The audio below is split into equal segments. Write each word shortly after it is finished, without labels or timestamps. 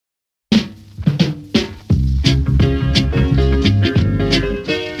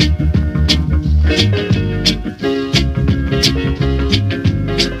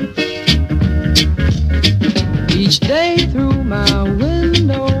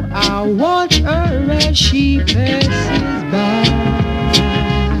as she passes by.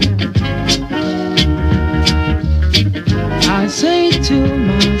 I say to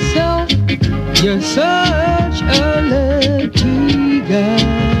myself, you're such a lucky guy.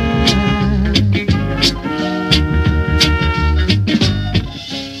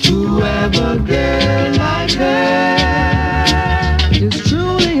 To have a girl like her is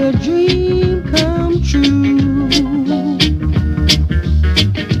truly a dream come true.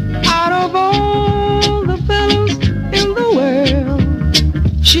 Out of all the fellows in the world,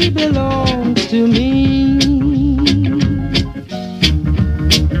 she belongs to me.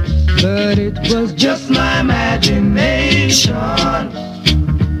 But it was just my imagination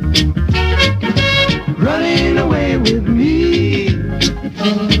running away with me.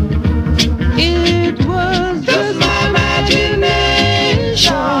 It was just my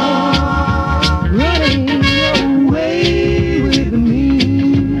imagination running away with me.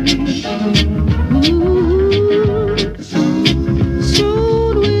 Ooh.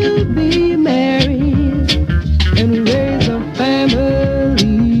 Soon we'll be married and raise a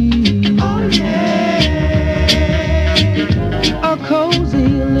family. Oh yeah. A cozy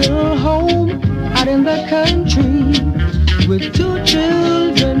little home out in the country with 2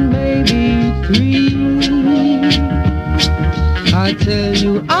 children, maybe 3. I tell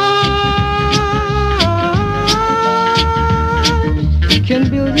you, I can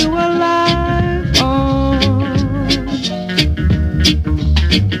build you a life on.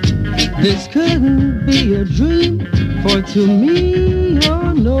 This couldn't be a dream, for to me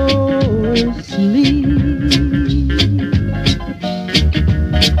you're no sleep.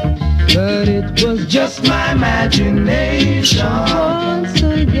 But it was just my imagination once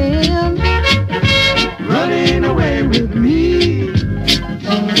again running away with me.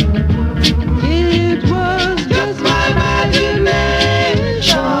 It was just my imagination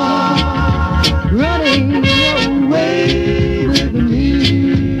running away with me.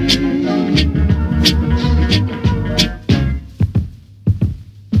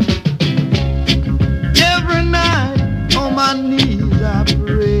 Every night on my knees I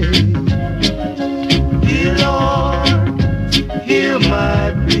pray, Lord, hear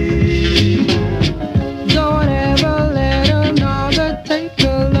my plea. Don't ever let another take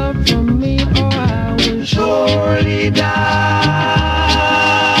your love from me, or I will surely die.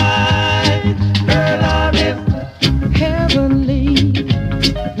 Her love is heavenly,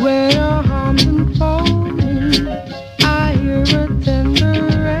 when her arms enfold me, I hear a tender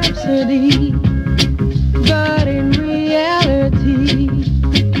rhapsody, but in reality,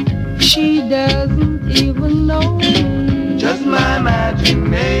 she doesn't even know me. Just my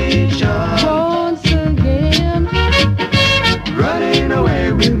imagination